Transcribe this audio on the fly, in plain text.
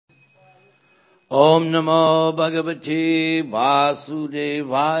Om Namo Bhagavate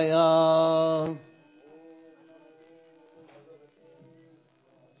Vasudevaya.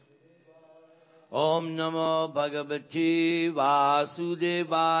 Om Namo Bhagavate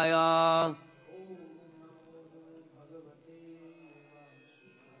Vasudevaya.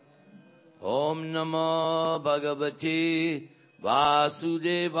 Om Namo Bhagavate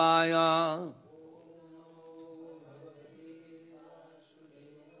Vasudevaya.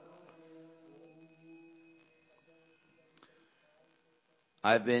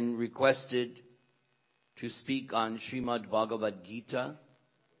 I've been requested to speak on Srimad Bhagavad Gita.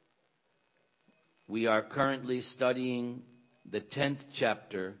 We are currently studying the 10th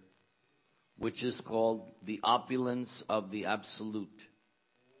chapter, which is called The Opulence of the Absolute.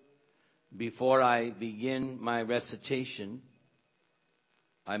 Before I begin my recitation,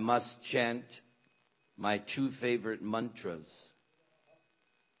 I must chant my two favorite mantras.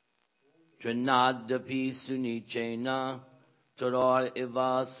 Trinadapi Sunichena Tarar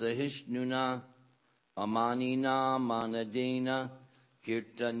Iva Sahishnuna Amanina Manadena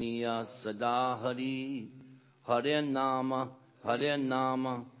Kirtaniya Sadahari Hare Nama Hare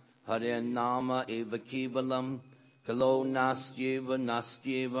Nama Hare Nama Eva Kevalam Kalo Nastyeva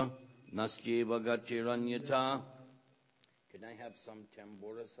Nastyeva Nastyeva Gatiranyata. Can I have some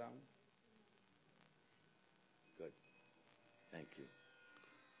tambura sound? Good. Thank you.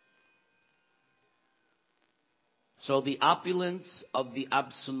 So the opulence of the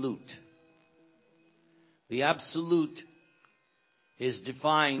Absolute. The Absolute is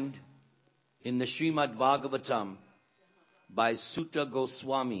defined in the Srimad Bhagavatam by Sutta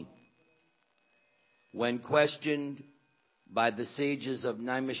Goswami. When questioned by the sages of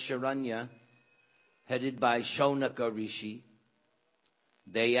Naimisharanya, headed by Shaunaka Rishi,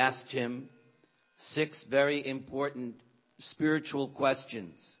 they asked him 6 very important spiritual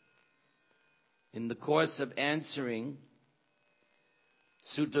questions. In the course of answering,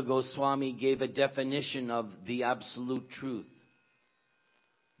 Sutta Goswami gave a definition of the absolute truth.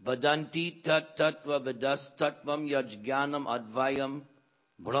 Vadanti tat tattva vidas tattvam yajganam advayam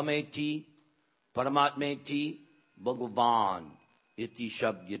brahmeti paramatmeti bhagavan iti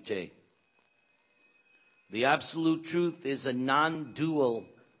shabdyate. The absolute truth is a non-dual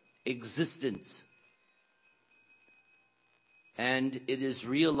existence, and it is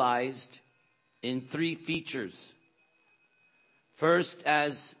realized in 3 features. First,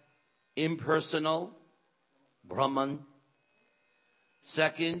 as impersonal, Brahman.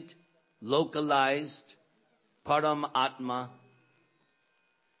 Second, localized, Param Atma.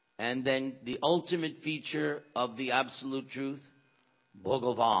 And then the ultimate feature of the absolute truth,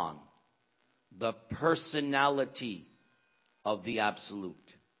 Bhagavan, the personality of the absolute.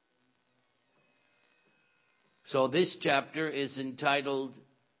 So this chapter is entitled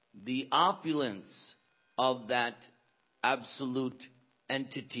The Opulence of that absolute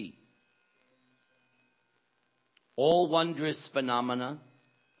entity. All wondrous phenomena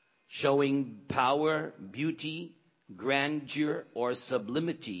showing power, beauty, grandeur, or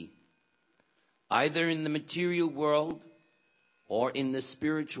sublimity, either in the material world or in the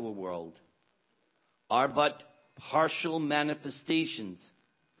spiritual world, are but partial manifestations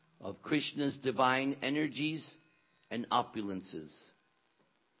of Krishna's divine energies and opulences.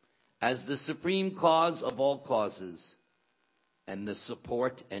 As the supreme cause of all causes and the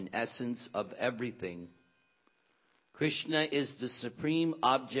support and essence of everything, Krishna is the supreme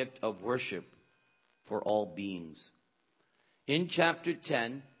object of worship for all beings. In chapter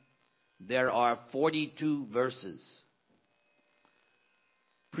 10, there are 42 verses.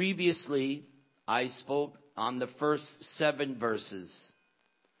 Previously, I spoke on the first 7 verses,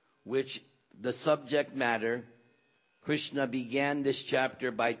 which the subject matter, Krishna began this chapter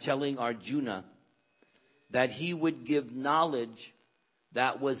by telling Arjuna that he would give knowledge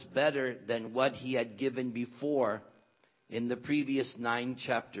that was better than what he had given before in the previous 9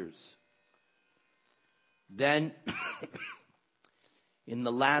 chapters. Then, in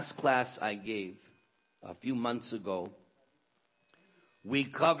the last class I gave a few months ago, we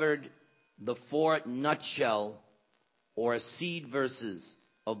covered the 4 nutshell or seed verses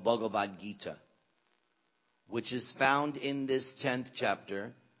of Bhagavad Gita, which is found in this 10th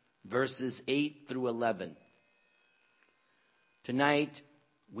chapter, verses 8 through 11. Tonight,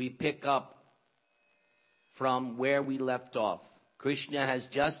 we pick up from where we left off. Krishna has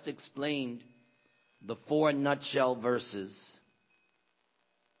just explained the 4 nutshell verses.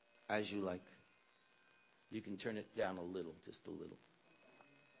 As you like. You can turn it down a little, just a little.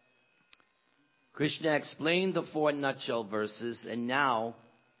 Krishna explained the 4 nutshell verses, and now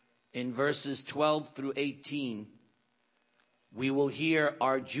in verses 12 through 18, we will hear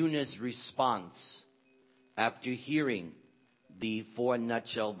Arjuna's response after hearing the 4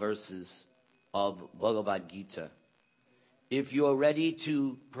 nutshell verses of Bhagavad Gita. If you are ready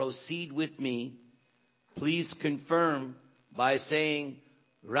to proceed with me, please confirm by saying,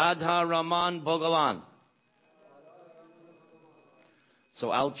 Radha Raman Bhagavan. So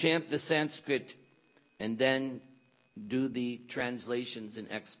I'll chant the Sanskrit and then do the translations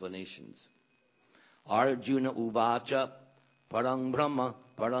and explanations. Arjuna Uvacha Parang Brahma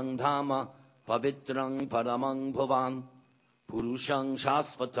Parang Dhama Pavitrang Paramang Bhavan Purushang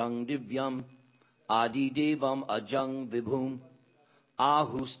Shasvatang Divyam Adi Devam Ajang Vibhum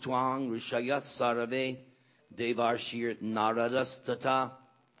Ahustwang Rishayas Sarave Devarshir Naradastata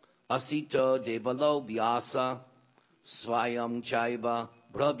Asita Devalo Vyasa Swayam Chaiva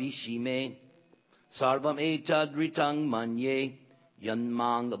Brabhishime Sarvam Etad Ritang Manye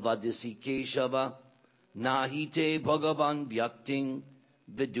Yanmang Vadisi Keshava Nahite Bhagavan Vyakting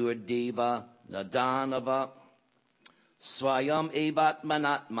Vidur Deva Nadanava Swayam Evat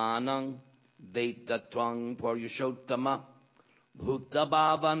Manatmanang Vetatwang Paryushottama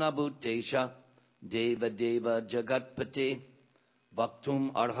Bhutabhavana Bhutesha Deva Deva Jagatpate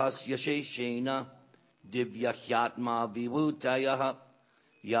Vaktum Arhasya Sheshena Divyahyatma Vibhutayaha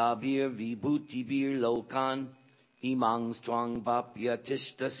Yabir Vibhutibir Lokan Imang Strang Vapya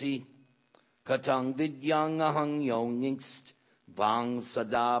Tishtasi Katang Vidyang Ahang Yoningst Vang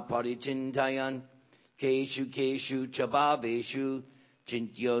Sada Parichintayan Keshu Keshu Chabaveshu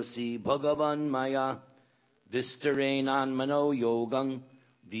Chintyosi Bhagavan Maya Vistarenan Mano Yogang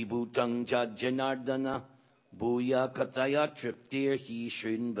Vibhutang Janardana Bhuya Kataya Triptir Hi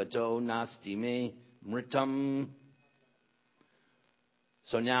Shrinvato Nasti Me Mritam.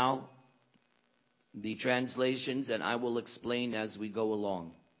 So now, the translations, and I will explain as we go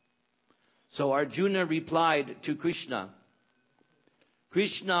along. So Arjuna replied to Krishna,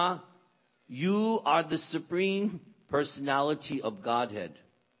 Krishna, you are the supreme personality of Godhead.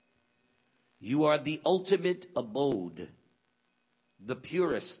 You are the ultimate abode, the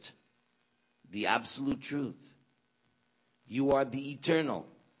purest, the absolute truth. You are the eternal,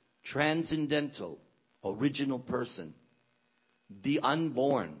 transcendental, original person, the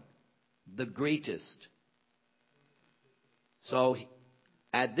unborn, the greatest. So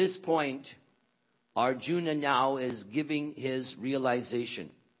at this point, Arjuna now is giving his realization.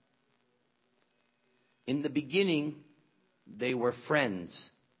 In the beginning, they were friends.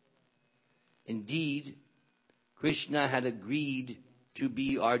 Indeed, Krishna had agreed to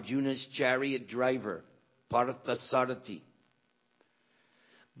be Arjuna's chariot driver, Parthasarathi.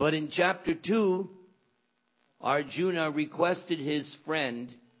 But in chapter 2, Arjuna requested his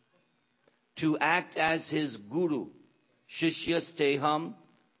friend to act as his guru, Shishyasteham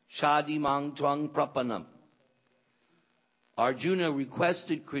Shadimang Twang Prapanam. Arjuna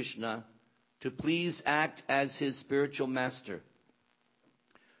requested Krishna to please act as his spiritual master.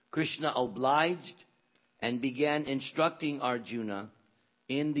 Krishna obliged and began instructing Arjuna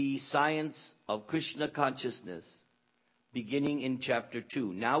in the science of Krishna consciousness, beginning in chapter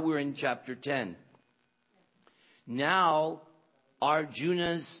 2. Now we're in chapter 10. Now,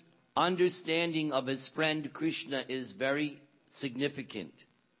 Arjuna's understanding of his friend Krishna is very significant.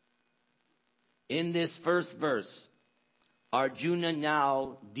 In this first verse, Arjuna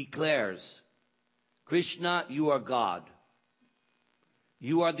now declares, Krishna, you are God.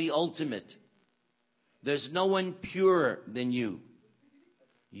 You are the ultimate. There's no one purer than you.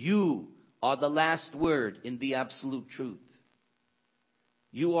 You are the last word in the absolute truth.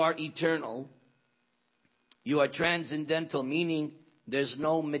 You are eternal. You are transcendental, meaning there's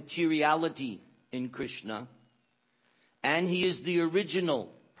no materiality in Krishna. And he is the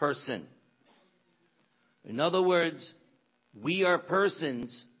original person. In other words, we are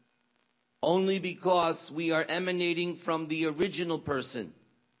persons only because we are emanating from the original person,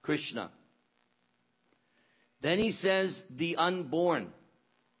 Krishna. Then he says, the unborn.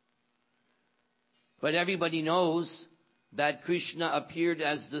 But everybody knows that Krishna appeared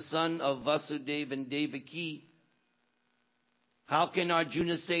as the son of Vasudeva and Devaki. How can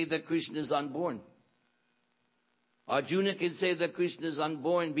Arjuna say that Krishna is unborn? Arjuna can say that Krishna is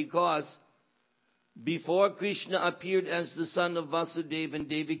unborn because before Krishna appeared as the son of Vasudeva and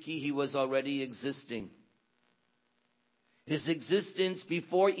Devaki, he was already existing. His existence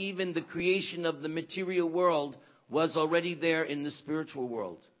before even the creation of the material world was already there in the spiritual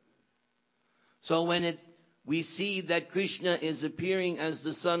world. So when we see that Krishna is appearing as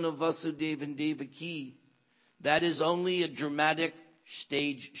the son of Vasudeva and Devaki, that is only a dramatic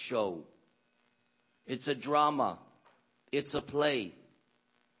stage show. It's a drama. It's a play.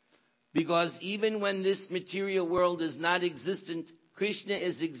 Because even when this material world is not existent, Krishna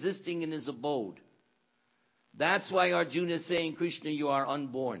is existing in his abode. That's why Arjuna is saying, Krishna, you are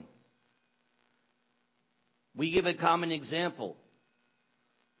unborn. We give a common example.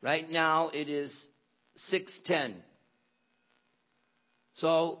 Right now it is 6:10.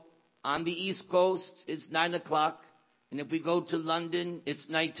 So on the East Coast, it's 9 o'clock. And if we go to London, it's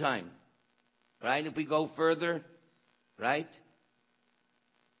nighttime. Right? If we go further, right?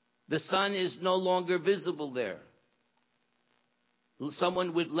 The sun is no longer visible there.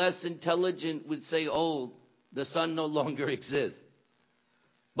 Someone with less intelligence would say, oh, the sun no longer exists.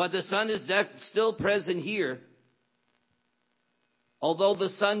 But the sun is still present here. Although the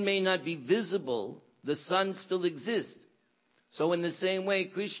sun may not be visible, the sun still exists. So in the same way,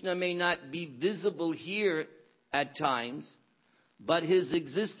 Krishna may not be visible here at times, but his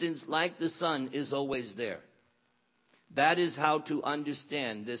existence, like the sun, is always there. That is how to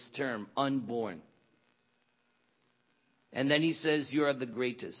understand this term, unborn. And then he says, you are the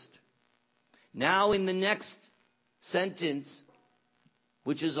greatest. Now in the next sentence,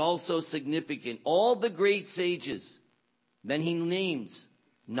 which is also significant, all the great sages, then he names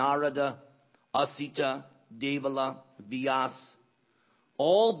Narada, Asita, Devala, Vyas.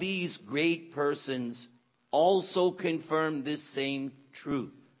 All these great persons also confirm this same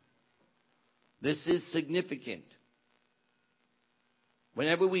truth. This is significant.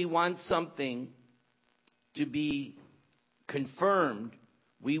 Whenever we want something to be confirmed,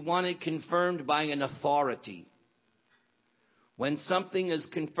 we want it confirmed by an authority. When something is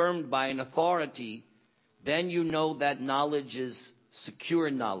confirmed by an authority, then you know that knowledge is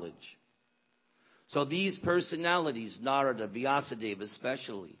secure knowledge. So these personalities, Narada, Vyasadeva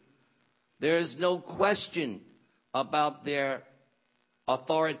especially, there is no question about their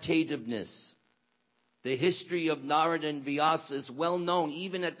authoritativeness. The history of Narada and Vyasa is well known,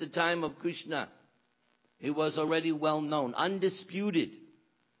 even at the time of Krishna. It was already well known, undisputed.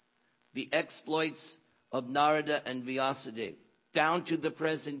 The exploits of Narada and Vyasadeva, down to the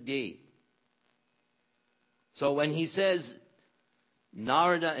present day. So when he says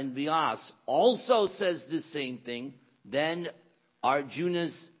Narada and Vyas also says the same thing, then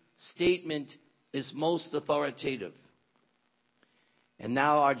Arjuna's statement is most authoritative. And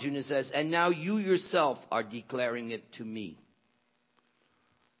now Arjuna says, and now you yourself are declaring it to me.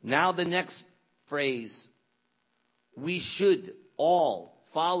 Now the next phrase, we should all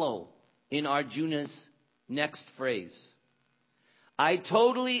follow in Arjuna's next phrase. I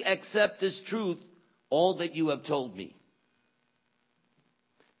totally accept as truth all that you have told me.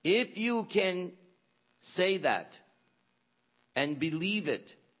 If you can say that and believe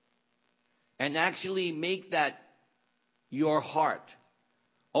it and actually make that your heart,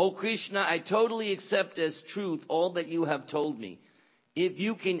 oh Krishna, I totally accept as truth all that you have told me. If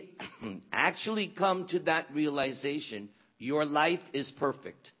you can actually come to that realization, your life is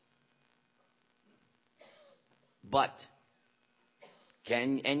perfect. But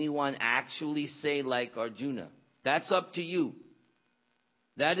can anyone actually say like Arjuna? That's up to you.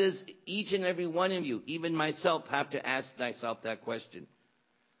 That is, each and every one of you, even myself, have to ask thyself that question.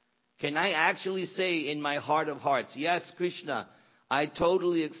 Can I actually say in my heart of hearts, yes, Krishna, I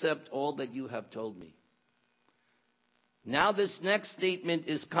totally accept all that you have told me. Now this next statement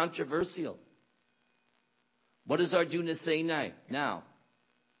is controversial. What does Arjuna say now?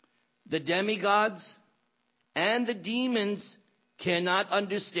 The demigods and the demons cannot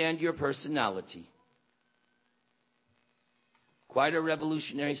understand your personality. Quite a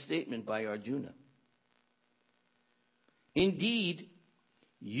revolutionary statement by Arjuna. Indeed,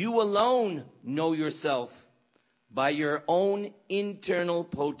 you alone know yourself by your own internal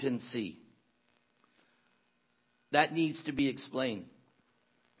potency. That needs to be explained.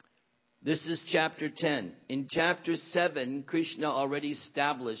 This is chapter 10. In chapter 7, Krishna already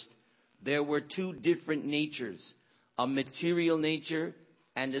established there were two different natures, a material nature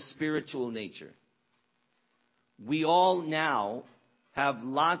and a spiritual nature. We all now have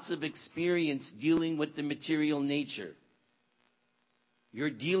lots of experience dealing with the material nature.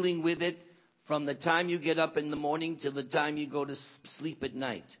 You're dealing with it from the time you get up in the morning till the time you go to sleep at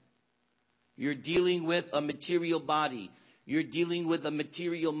night. You're dealing with a material body. You're dealing with a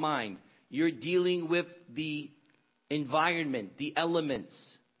material mind. You're dealing with the environment, the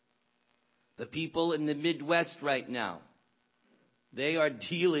elements. The people in the Midwest right now, they are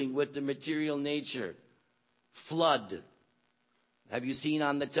dealing with the material nature. Flood. Have you seen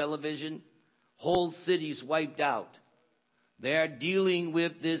on the television? Whole cities wiped out. They are dealing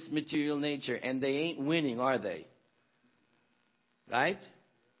with this material nature, and they ain't winning, are they? Right?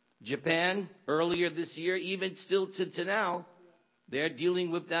 Japan, earlier this year, even still to now, They're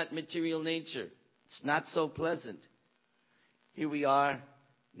dealing with that material nature. It's not so pleasant. Here we are,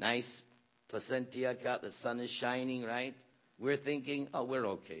 nice, Placentia, the sun is shining, right? We're thinking, oh, we're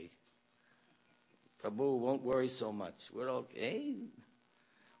okay. Prabhu won't worry so much. We're okay.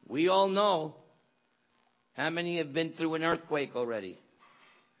 We all know. How many have been through an earthquake already?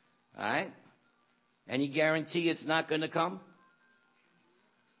 All right? Any guarantee it's not going to come?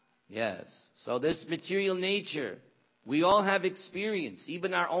 Yes. So this material nature, we all have experience.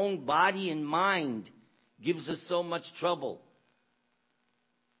 Even our own body and mind gives us so much trouble.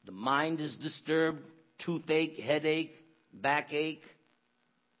 The mind is disturbed, toothache, headache, backache,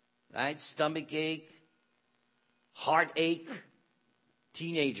 right? Stomach ache, heartache.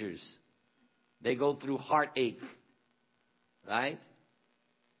 Teenagers, they go through heartache, right?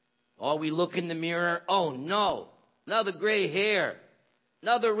 Or we look in the mirror, oh no, another gray hair,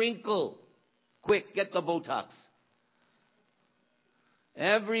 another wrinkle. Quick, get the Botox.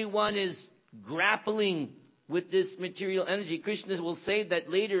 Everyone is grappling with this material energy. Krishna will say that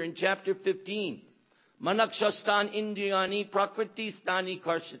later in chapter 15. Manakshastan indriyani prakriti stani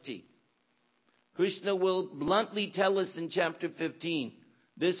karshati. Krishna will bluntly tell us in chapter 15,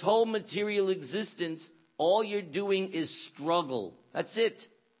 this whole material existence, all you're doing is struggle. That's it.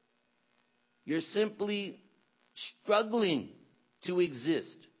 You're simply struggling to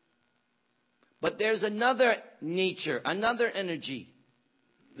exist. But there's another nature, another energy,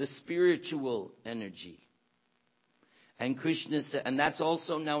 the spiritual energy. And Krishna said, and that's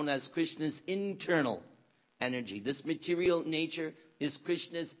also known as Krishna's internal energy. This material nature is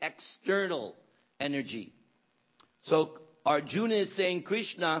Krishna's external energy. So Arjuna is saying,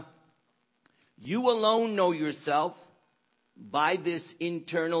 Krishna, you alone know yourself by this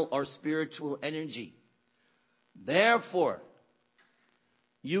internal or spiritual energy. Therefore,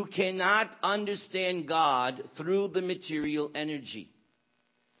 you cannot understand God through the material energy.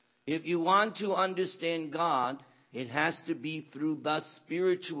 If you want to understand God, it has to be through the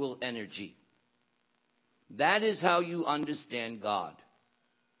spiritual energy. That is how you understand God.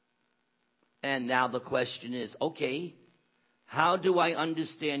 And now the question is, okay, how do I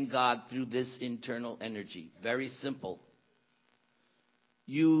understand God through this internal energy? Very simple.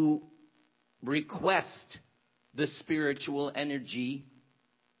 You request the spiritual energy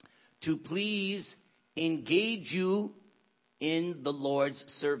to please engage you in the Lord's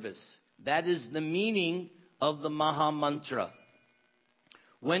service. That is the meaning of the Maha Mantra.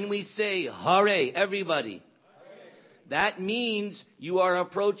 When we say Hare, everybody, that means you are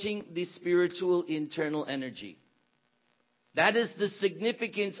approaching the spiritual internal energy. That is the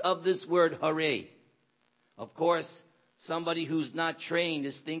significance of this word Hare. Of course, somebody who's not trained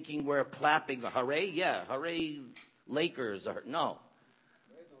is thinking we're clapping. Hare? Yeah, Hare Lakers. No.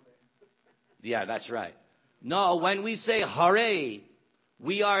 Yeah, that's right. No, when we say Hare,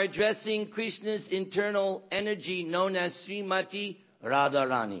 we are addressing Krishna's internal energy known as Srimati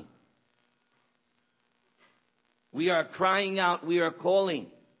Radharani. We are crying out, we are calling,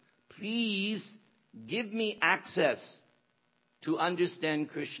 please give me access to understand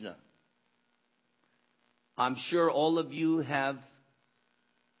Krishna. I'm sure all of you have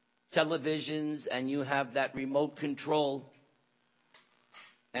televisions and you have that remote control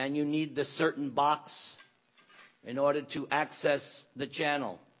and you need the certain box in order to access the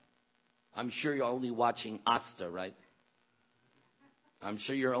channel. I'm sure you're only watching Asta, right? I'm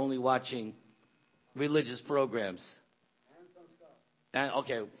sure you're only watching religious programs. And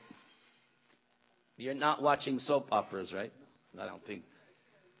okay, you're not watching soap operas, right? I don't think.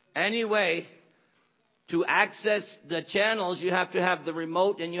 Anyway, to access the channels, you have to have the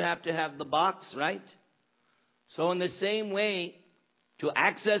remote and you have to have the box, right? So in the same way, to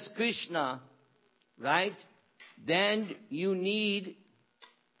access Krishna, right, then you need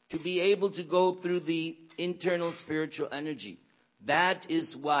to be able to go through the internal spiritual energy. That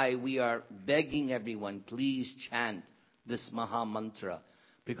is why we are begging everyone, please chant this Maha Mantra.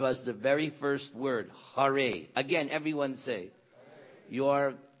 Because the very first word, Hare, again, everyone say, you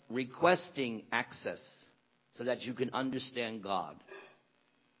are requesting access so that you can understand God.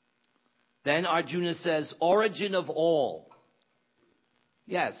 Then Arjuna says, origin of all.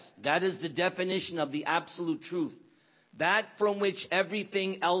 Yes, that is the definition of the absolute truth. That from which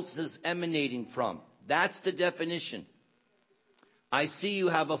everything else is emanating from. That's the definition. I see you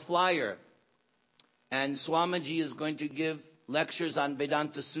have a flyer, and Swamiji is going to give lectures on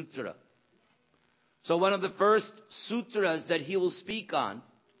Vedanta Sutra. So one of the first sutras that he will speak on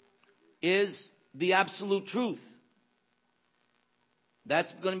is the absolute truth.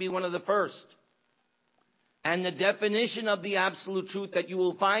 That's going to be one of the first. And the definition of the absolute truth that you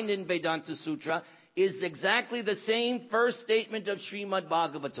will find in Vedanta Sutra is exactly the same first statement of Srimad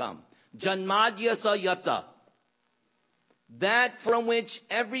Bhagavatam. Janmadya sa yata. That from which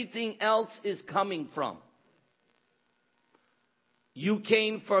everything else is coming from. You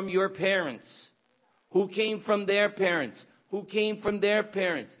came from your parents, who came from their parents, who came from their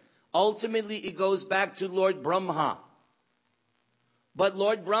parents. Ultimately, it goes back to Lord Brahma. But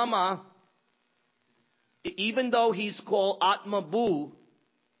Lord Brahma, even though he's called Atma Bhu,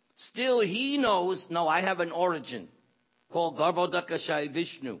 still he knows, no, I have an origin called Garbhodakashayi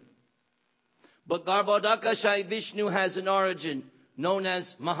Vishnu. But Garbhodakashayi Vishnu has an origin known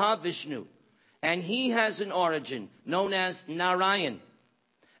as Mahavishnu. And he has an origin known as Narayan.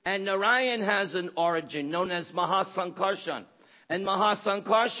 And Narayan has an origin known as Mahasankarshan. And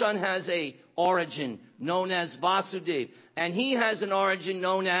Mahasankarshan has a origin known as Vasudev. And he has an origin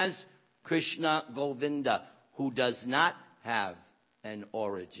known as Krishna Govinda, who does not have an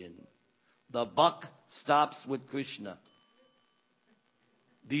origin. The buck stops with Krishna.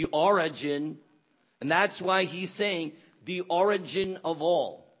 The origin, and that's why he's saying the origin of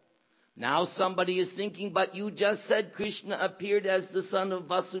all. Now somebody is thinking, but you just said Krishna appeared as the son of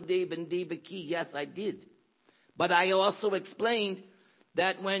Vasudeva and Devaki. Yes, I did. But I also explained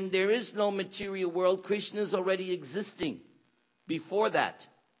that when there is no material world, Krishna is already existing before that.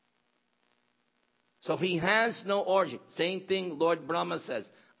 So he has no origin. Same thing Lord Brahma says.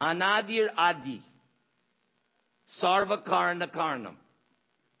 Anadir Adi. Sarva Karna Karnam.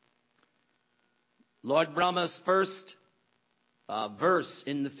 Lord Brahma's first verse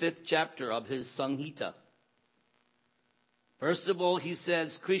in the 5th chapter of his Samhita. First of all, he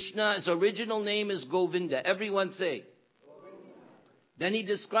says, Krishna's original name is Govinda. Everyone say. Govinda. Then he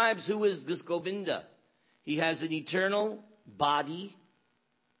describes who is this Govinda. He has an eternal body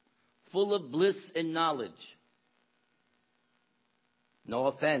full of bliss and knowledge. No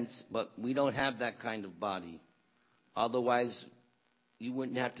offense, but we don't have that kind of body. Otherwise, you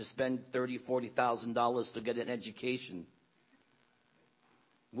wouldn't have to spend $30,000, $40,000 to get an education.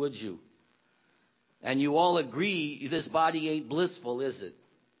 Would you? And you all agree this body ain't blissful, is it?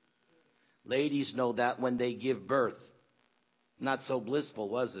 Ladies know that when they give birth. Not so blissful,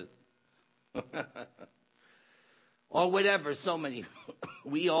 was it? Or whatever, so many.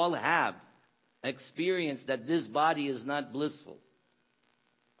 We all have experienced that this body is not blissful.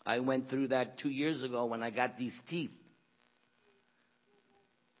 I went through that 2 years ago when I got these teeth.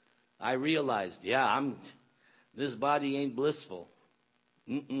 I realized, this body ain't blissful.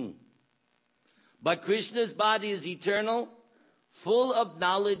 But Krishna's body is eternal, full of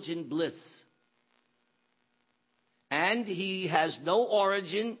knowledge and bliss. And he has no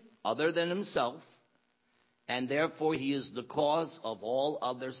origin other than himself. And therefore he is the cause of all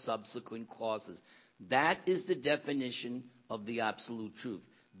other subsequent causes. That is the definition of the absolute truth.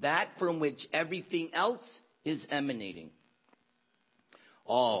 That from which everything else is emanating.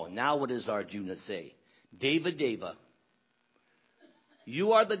 Oh, now what does Arjuna say? Deva Deva.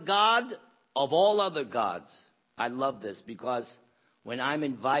 You are the God of all other gods. I love this because when I'm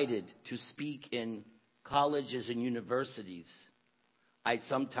invited to speak in colleges and universities, I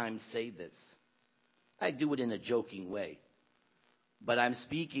sometimes say this. I do it in a joking way. But I'm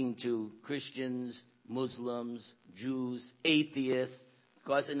speaking to Christians, Muslims, Jews, atheists,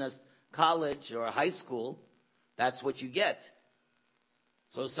 because in a college or a high school, that's what you get.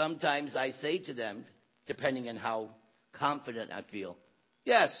 So sometimes I say to them, depending on how confident I feel,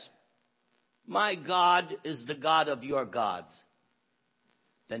 yes, my God is the God of your gods.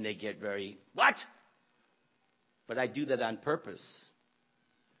 Then they get very, what? But I do that on purpose.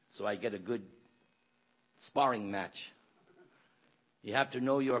 So I get a good sparring match. You have to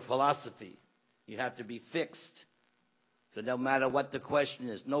know your philosophy. You have to be fixed. So no matter what the question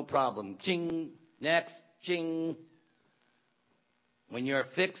is, no problem. Ching, next, ching. When you're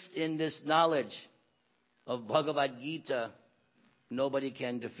fixed in this knowledge of Bhagavad Gita, nobody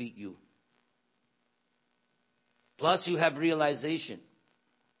can defeat you. Plus you have realization.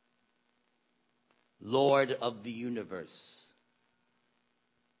 Lord of the universe.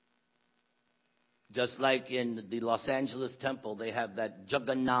 Just like in the Los Angeles temple, they have that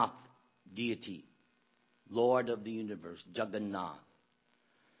Jagannath deity. Lord of the universe, Jagannath.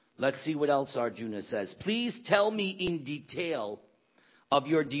 Let's see what else Arjuna says. Please tell me in detail of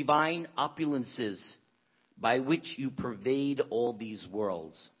your divine opulences by which you pervade all these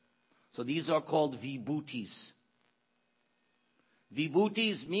worlds. So these are called vibhutis.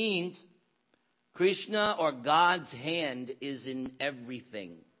 Vibhutis means Krishna or God's hand is in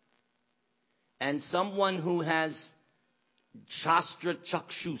everything. And someone who has Shastra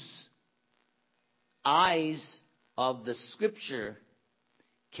Chakshus, eyes of the scripture,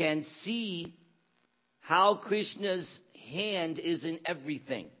 can see how Krishna's hand is in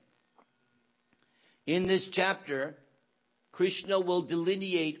everything. In this chapter, Krishna will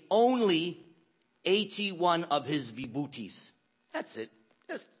delineate only 81 of his vibhutis. That's it.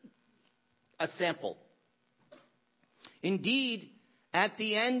 Just a sample. Indeed, at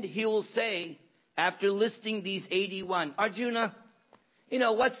the end, he will say, after listing these 81, Arjuna,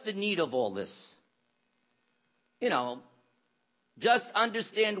 what's the need of all this? Just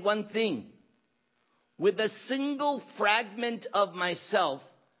understand one thing. With a single fragment of myself,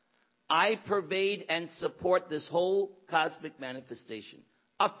 I pervade and support this whole cosmic manifestation.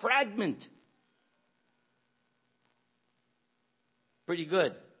 A fragment. Pretty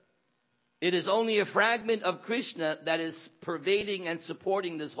good. It is only a fragment of Krishna that is pervading and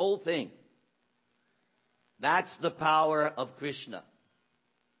supporting this whole thing. That's the power of Krishna.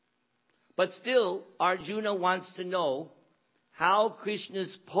 But still, Arjuna wants to know how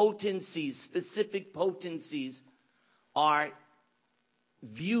Krishna's potencies, specific potencies, are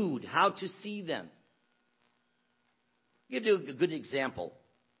viewed, how to see them. I'll give you a good example.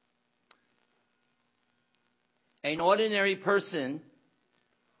 An ordinary person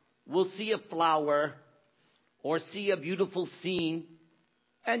will see a flower or see a beautiful scene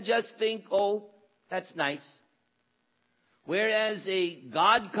and just think, oh, that's nice. Whereas a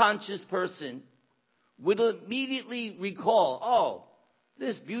God-conscious person would immediately recall, oh,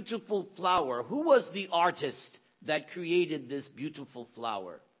 this beautiful flower, who was the artist that created this beautiful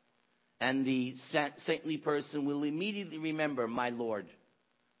flower? And the saintly person will immediately remember, my Lord.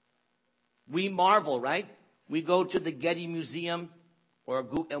 We marvel, right? We go to the Getty Museum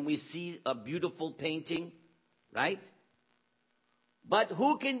and we see a beautiful painting, right? But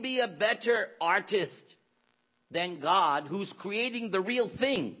who can be a better artist than God, who's creating the real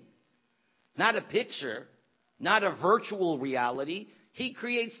thing? Not a picture, not a virtual reality. He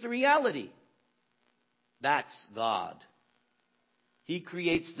creates the reality. That's God. He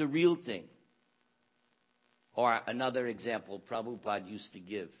creates the real thing. Or another example Prabhupada used to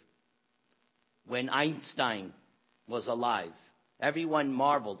give. When Einstein was alive, everyone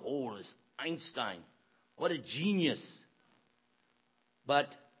marveled, oh, this Einstein, what a genius. But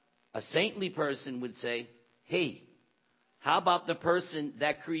a saintly person would say, hey, how about the person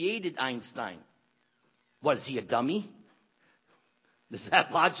that created Einstein? What, is he a dummy? Is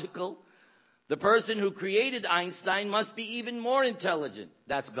that logical? The person who created Einstein must be even more intelligent.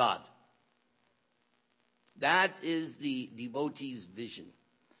 That's God. That is the devotee's vision.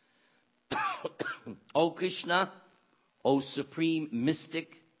 O Krishna, O supreme mystic,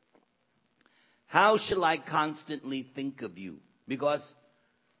 how shall I constantly think of you? Because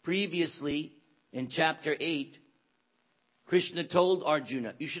previously, in chapter 8, Krishna told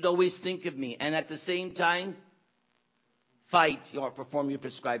Arjuna, you should always think of me, and at the same time, fight or perform your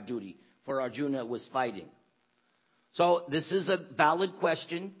prescribed duty. For Arjuna was fighting. So this is a valid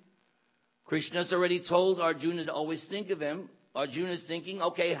question. Krishna's already told Arjuna to always think of him. Arjuna's thinking,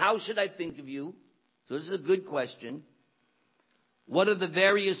 okay, how should I think of you? So this is a good question. What are the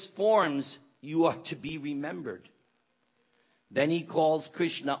various forms you are to be remembered? Then he calls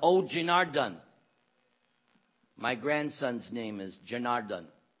Krishna, O Janardhan. My grandson's name is Janardhan.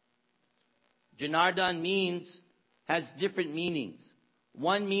 Janardhan has different meanings.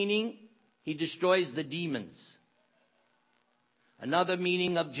 One meaning, he destroys the demons. Another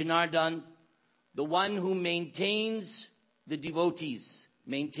meaning of Janardhan, the one who maintains the devotees,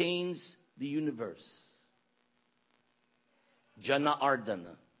 maintains the universe.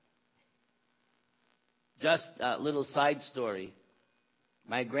 Janardhana. Just a little side story.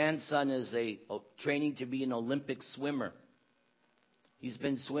 My grandson is training to be an Olympic swimmer. He's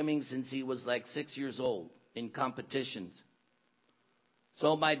been swimming since he was like 6 years old in competitions.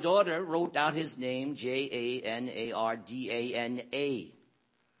 So my daughter wrote out his name, Janardana.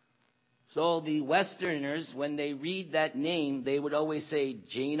 So the Westerners, when they read that name, they would always say,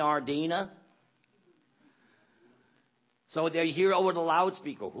 Janardana. So they hear over the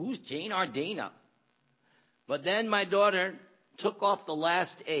loudspeaker, who's Janardana? But then my daughter took off the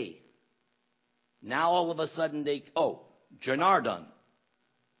last A. Now all of a sudden Janardhan.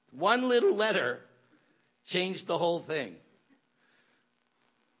 One little letter changed the whole thing.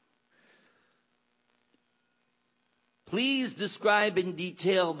 Please describe in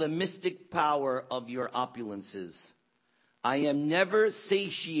detail the mystic power of your opulences. I am never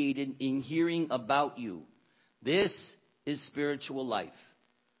satiated in hearing about you. This is spiritual life.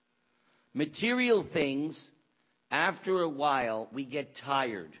 Material things, after a while, we get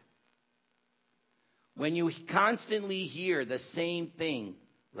tired. When you constantly hear the same thing,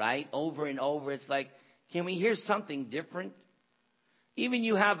 right, over and over, it's like, can we hear something different? Even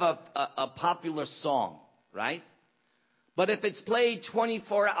you have a popular song, right? But if it's played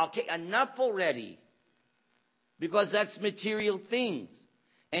 24 hours, okay, enough already. Because that's material things.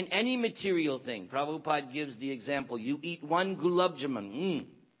 And any material thing. Prabhupada gives the example. You eat one gulab jamun.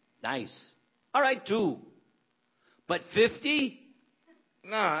 Nice. All right, 2. But 50?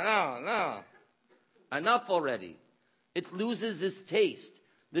 No. Enough already. It loses its taste.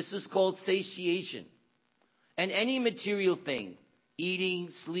 This is called satiation. And any material thing. Eating,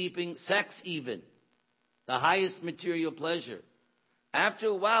 sleeping, sex even. The highest material pleasure. After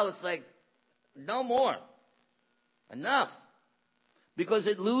a while, it's like, no more. Enough. Because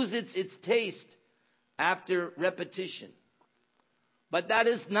it loses its taste after repetition. But that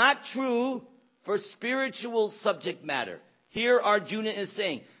is not true for spiritual subject matter. Here Arjuna is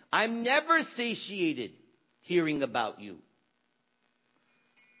saying, I'm never satiated hearing about you.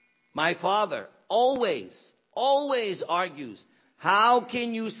 My father always argues, how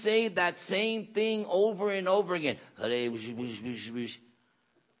can you say that same thing over and over again?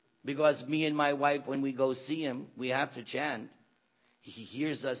 Because me and my wife, when we go see him, we have to chant. He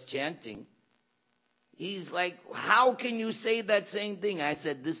hears us chanting. He's like, how can you say that same thing? I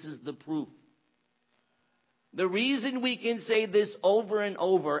said, this is the proof. The reason we can say this over and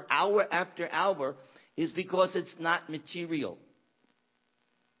over, hour after hour, is because it's not material.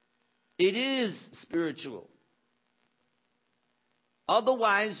 It is spiritual.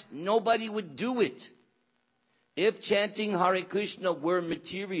 Otherwise, nobody would do it. If chanting Hare Krishna were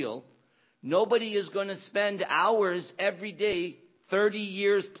material, nobody is going to spend hours every day, 30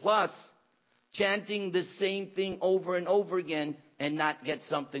 years plus, chanting the same thing over and over again and not get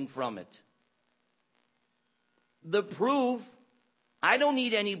something from it. The proof, I don't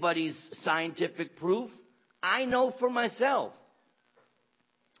need anybody's scientific proof. I know for myself.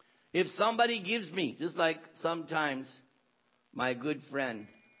 If somebody gives me, just like sometimes my good friend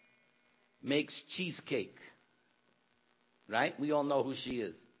makes cheesecake, right? We all know who she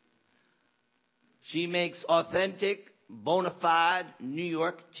is. She makes authentic, bona fide New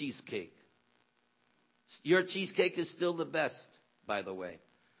York cheesecake. Your cheesecake is still the best, by the way.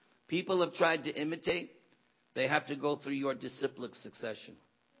 People have tried to imitate. They have to go through your disciplic succession.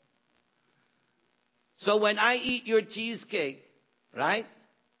 So when I eat your cheesecake, right?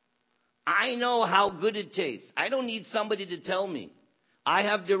 I know how good it tastes. I don't need somebody to tell me. I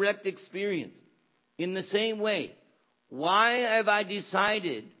have direct experience. In the same way, why have I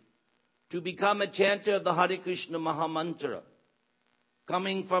decided to become a chanter of the Hare Krishna Mahamantra?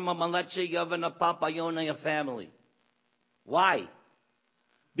 Coming from a Malacha Yavana Papayonaya family. Why?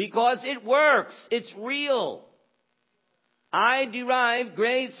 Because it works. It's real. I derive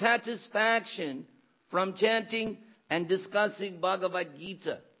great satisfaction from chanting and discussing Bhagavad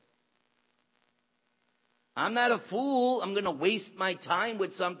Gita. I'm not a fool. I'm going to waste my time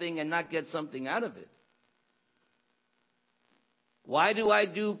with something and not get something out of it. Why do I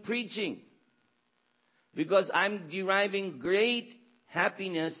do preaching? Because I'm deriving great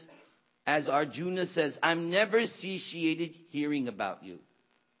happiness, as Arjuna says, I'm never satiated hearing about you.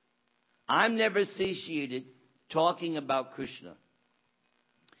 I'm never satiated talking about Krishna.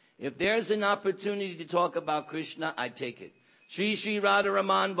 If there's an opportunity to talk about Krishna, I take it. Shri Shri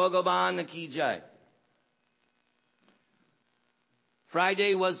Radharaman Bhagavan Ki Jai.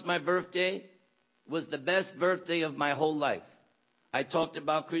 Friday was my birthday. Was the best birthday of my whole life. I talked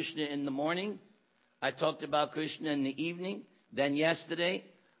about Krishna in the morning. I talked about Krishna in the evening. Then yesterday,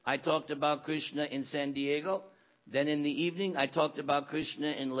 I talked about Krishna in San Diego. Then in the evening, I talked about Krishna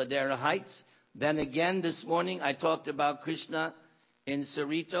in Ladera Heights. Then again this morning, I talked about Krishna in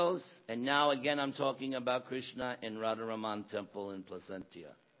Cerritos. And now again, I'm talking about Krishna in Radharaman Temple in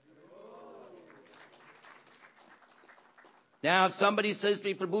Placentia. Now, if somebody says to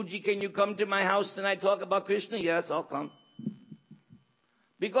me, Prabhuji, can you come to my house tonight talk about Krishna? Yes, I'll come.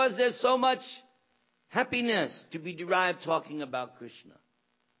 Because there's so much happiness to be derived talking about Krishna.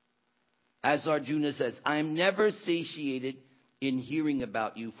 As Arjuna says, I'm never satiated in hearing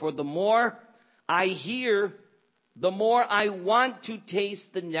about you. For the more I hear, the more I want to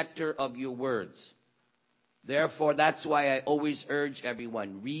taste the nectar of your words. Therefore, that's why I always urge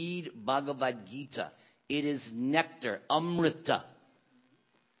everyone, read Bhagavad Gita. It is nectar, amrita.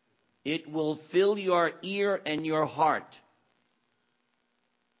 It will fill your ear and your heart.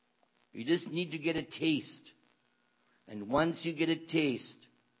 You just need to get a taste. And once you get a taste,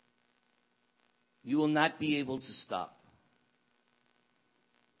 you will not be able to stop.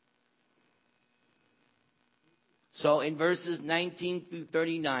 So in verses 19 through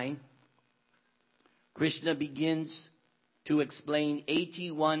 39, Krishna begins to explain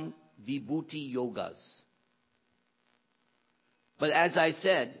 81 Vibhuti Yogas. But as I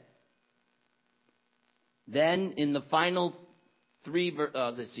said, then in the final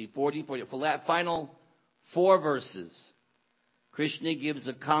final 4 verses, Krishna gives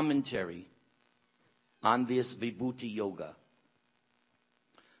a commentary on this Vibhuti Yoga.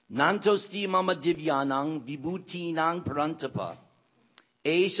 Nantosti mama divyanang vibhutinang parantapa.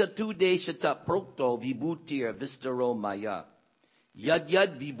 Esha tu deshata prokto vibhutir vistaro maya. Yad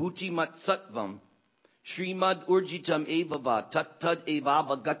yad vibhuti mat sattvam. Srimad urjitam evava tat tad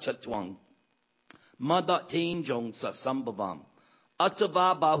evava gachatwang. Mada tenjong sa sambhavam.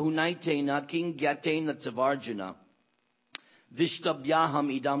 Atava bahunaitena king gyatena tavarjuna. Vishtabhyaham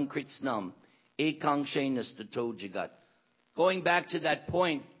idam kritsnam. Ekangshenas tato jagat. Going back to that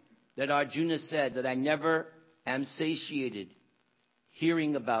point that Arjuna said, that I never am satiated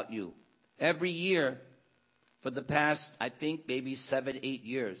hearing about you. Every year, for the past, I think, maybe 7, 8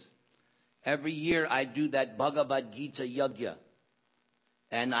 years, every year I do that Bhagavad Gita Yajna.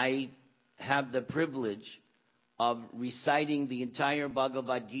 And I have the privilege of reciting the entire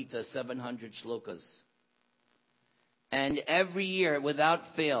Bhagavad Gita, 700 shlokas. And every year, without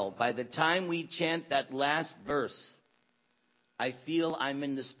fail, by the time we chant that last verse, I feel I'm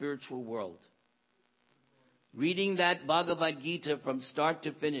in the spiritual world. Reading that Bhagavad Gita from start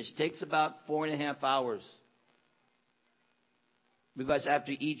to finish takes about 4.5 hours. Because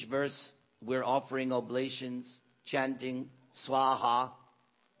after each verse, we're offering oblations, chanting, swaha.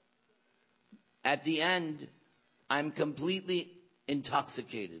 At the end, I'm completely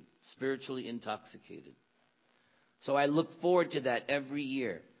intoxicated, spiritually intoxicated. So I look forward to that every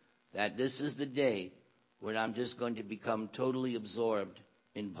year, that this is the day when I'm just going to become totally absorbed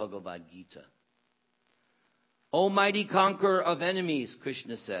in Bhagavad Gita. O mighty conqueror of enemies,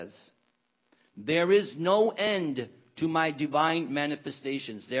 Krishna says, there is no end to my divine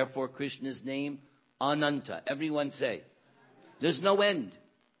manifestations. Therefore, Krishna's name, Ananta. Everyone say, there's no end.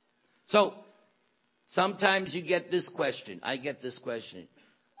 So, sometimes you get this question. I get this question.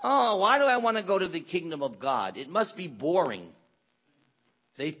 Oh, why do I want to go to the kingdom of God? It must be boring.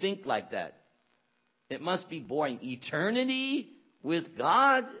 They think like that. It must be boring. Eternity with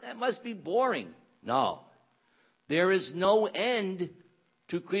God? That must be boring. No. There is no end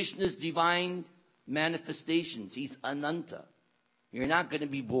to Krishna's divine manifestations. He's Ananta. You're not going to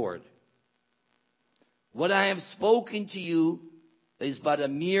be bored. What I have spoken to you is but a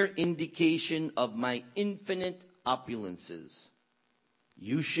mere indication of my infinite opulences.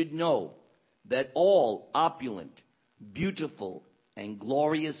 You should know that all opulent, beautiful, and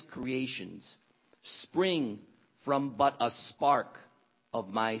glorious creations spring from but a spark of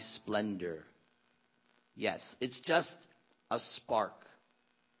my splendor. Yes, it's just a spark.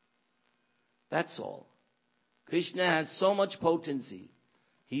 That's all. Krishna has so much potency.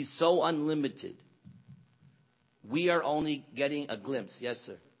 He's so unlimited. We are only getting a glimpse. Yes,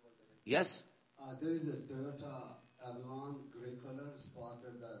 sir. Yes? There is a Toyota Avalon gray color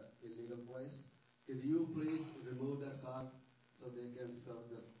spotted at the illegal place. Could you please remove that car so they can serve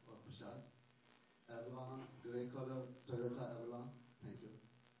the prasad? Avalon, gray color, Toyota Avalon. Thank you.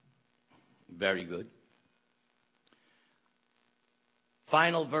 Very good.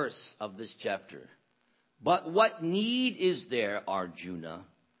 Final verse of this chapter. But what need is there, Arjuna,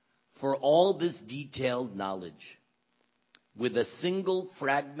 for all this detailed knowledge? With a single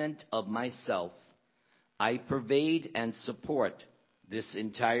fragment of myself, I pervade and support this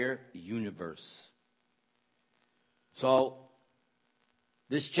entire universe. So,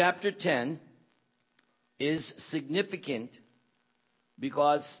 this chapter 10 is significant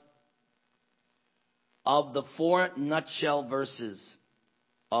because of the 4 nutshell verses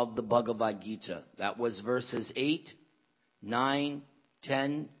of the Bhagavad Gita. That was verses 8, 9,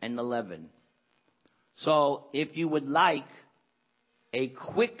 10, and 11. So, if you would like a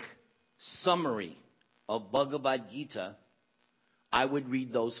quick summary of Bhagavad Gita, I would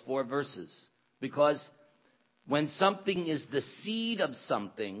read those 4 verses. Because when something is the seed of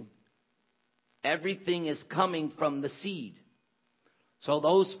something, everything is coming from the seed. So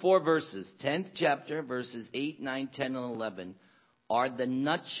those 4 verses, 10th chapter, verses 8, 9, 10, and 11, are the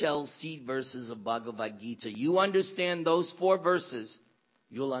nutshell seed verses of Bhagavad Gita. You understand those 4 verses,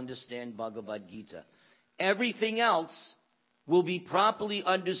 you'll understand Bhagavad Gita. Everything else will be properly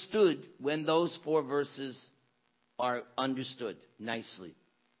understood when those 4 verses are understood nicely.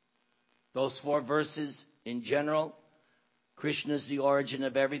 Those 4 verses in general, Krishna is the origin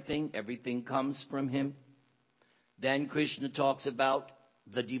of everything. Everything comes from him. Then Krishna talks about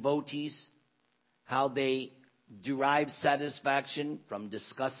the devotees, how they derive satisfaction from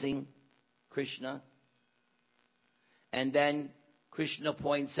discussing Krishna. And then Krishna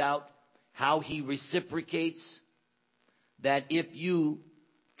points out how he reciprocates. that if you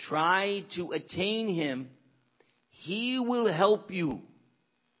try to attain Him, He will help you.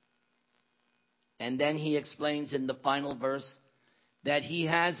 And then He explains in the final verse that He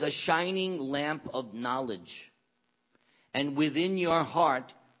has a shining lamp of knowledge. And within your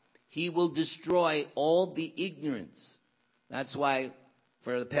heart, He will destroy all the ignorance. That's why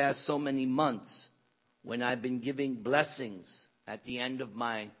for the past so many months, when I've been giving blessings at the end of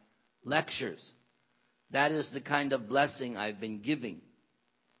my lectures, that is the kind of blessing I've been giving.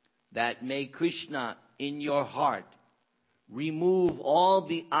 That may Krishna in your heart remove all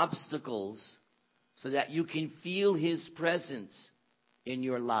the obstacles so that you can feel His presence in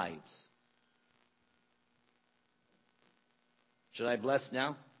your lives. Should I bless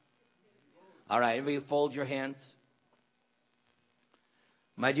now? All right, everybody fold your hands.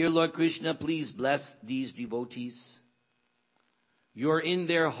 My dear Lord Krishna, please bless these devotees. You're in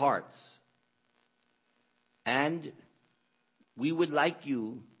their hearts. And we would like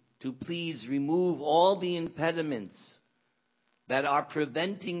you to please remove all the impediments that are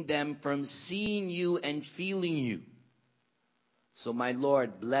preventing them from seeing you and feeling you. So my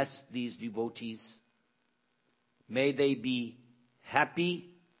Lord, bless these devotees. May they be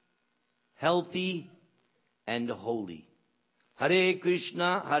happy, healthy, and holy. Hare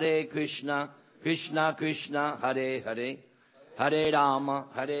Krishna, Krishna Krishna, Hare Hare, Hare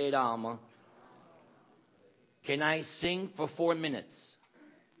Rama. Can I sing for 4 minutes?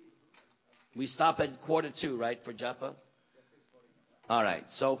 We stop at 1:45, right, for japa? All right,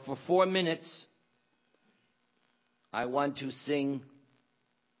 so for 4 minutes, I want to sing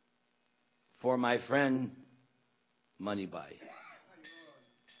for my friend Manibai.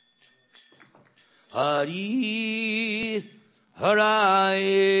 Hari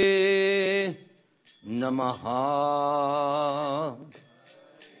Haraye Namaha.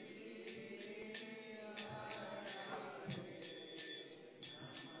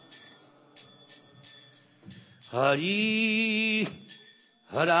 Hari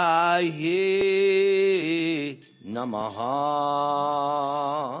Haraye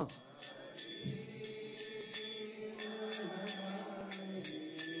Namaha.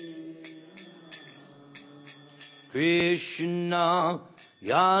 Krishna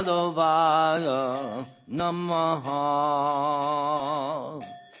Yadavaya Namaha.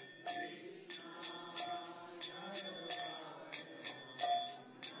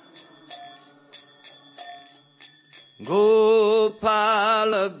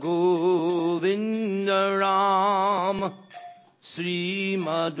 Gopala Govinda Ram Sri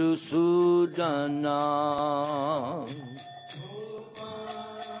Madhusudana.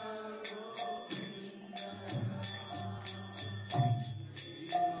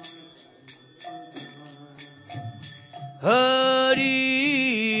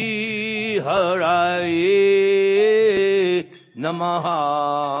 Hari Haraye Namaha.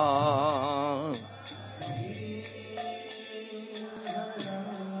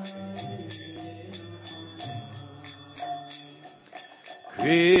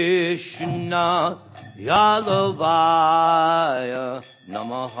 Krishna Yadavaya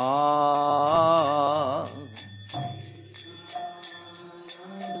Namaha.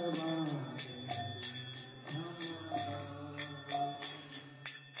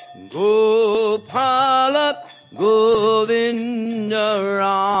 Gopala Govinda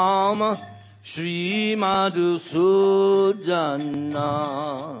Rama Sri Madhusudana.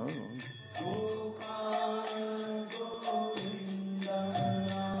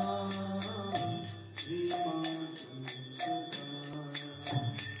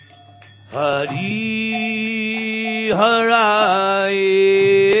 Hari Haraye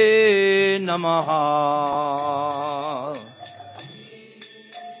Namaha.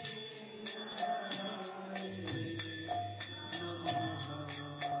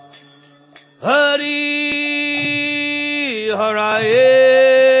 Hari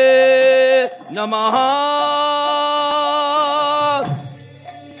Haraye Namaha.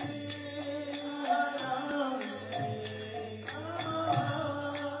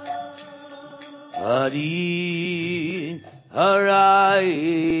 Hari Haraye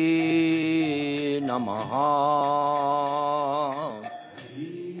Namaha.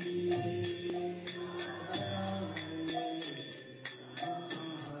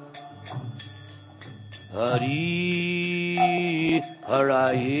 Hari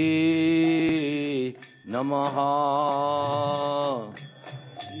Haraye Namaha.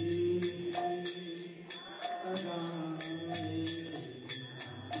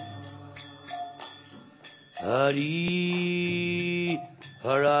 Hari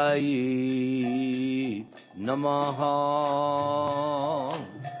Haraye Namaha.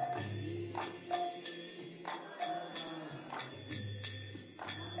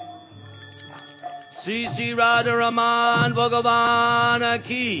 Sri Sri Radharaman Bhagavan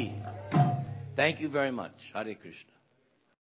Ki. Thank you very much. Hare Krishna.